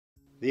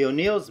The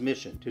O'Neill's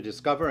mission to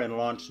discover and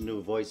launch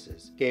new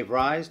voices gave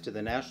rise to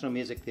the National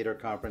Music Theater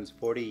Conference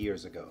 40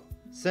 years ago.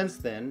 Since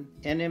then,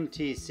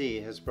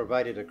 NMTC has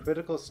provided a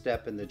critical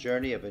step in the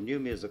journey of a new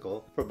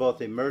musical for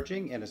both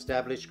emerging and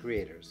established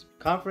creators.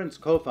 Conference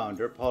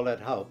co-founder Paulette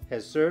Haupt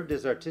has served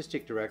as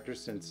artistic director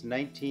since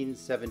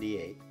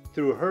 1978.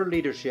 Through her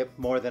leadership,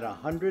 more than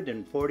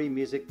 140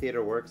 music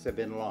theater works have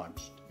been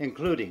launched,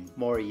 including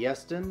Maury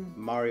Yeston,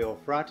 Mario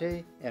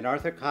Fratti, and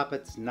Arthur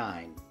Kopit's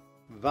 9.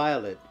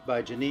 Violet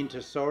by Jeanine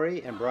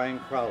Tesori and Brian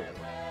Crawley.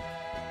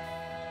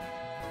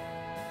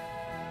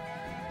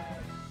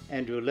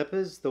 Andrew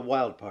Lippa's The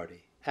Wild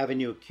Party.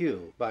 Avenue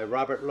Q by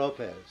Robert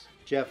Lopez,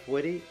 Jeff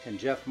Whitty, and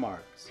Jeff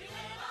Marx.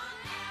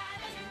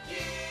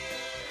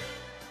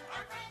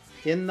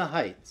 In the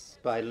Heights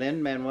by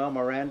Lin-Manuel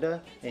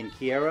Miranda and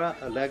Quiara,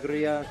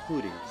 Alegría,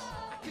 Hudes.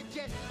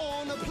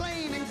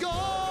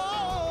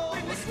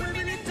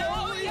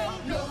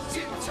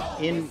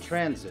 In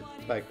Transit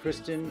by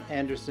Kristen,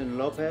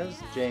 Anderson-Lopez,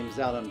 James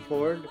Allen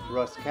Ford,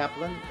 Russ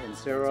Kaplan, and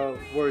Sara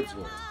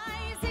Wordsworth.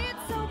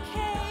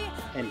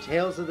 And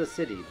Tales of the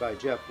City by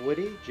Jeff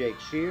Whitty, Jake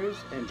Shears,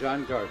 and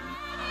John Garden.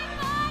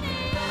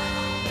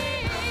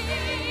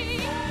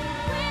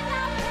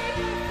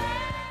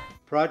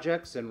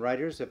 Projects and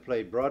writers have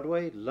played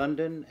Broadway,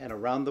 London, and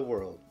around the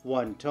world,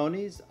 won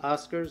Tonys,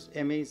 Oscars,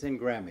 Emmys, and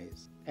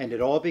Grammys. And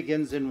it all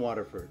begins in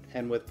Waterford,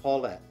 and with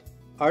Paulette.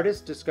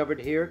 Artists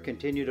discovered here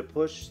continue to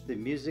push the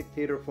music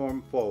theater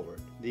form forward.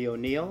 The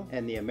O'Neill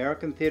and the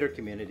American theater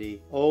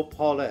community owe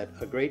Paulette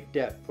a great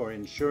debt for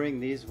ensuring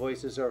these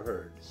voices are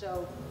heard.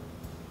 So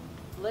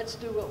let's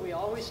do what we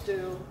always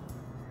do.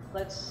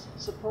 Let's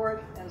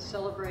support and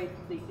celebrate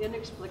the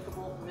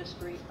inexplicable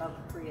mystery of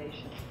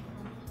creation.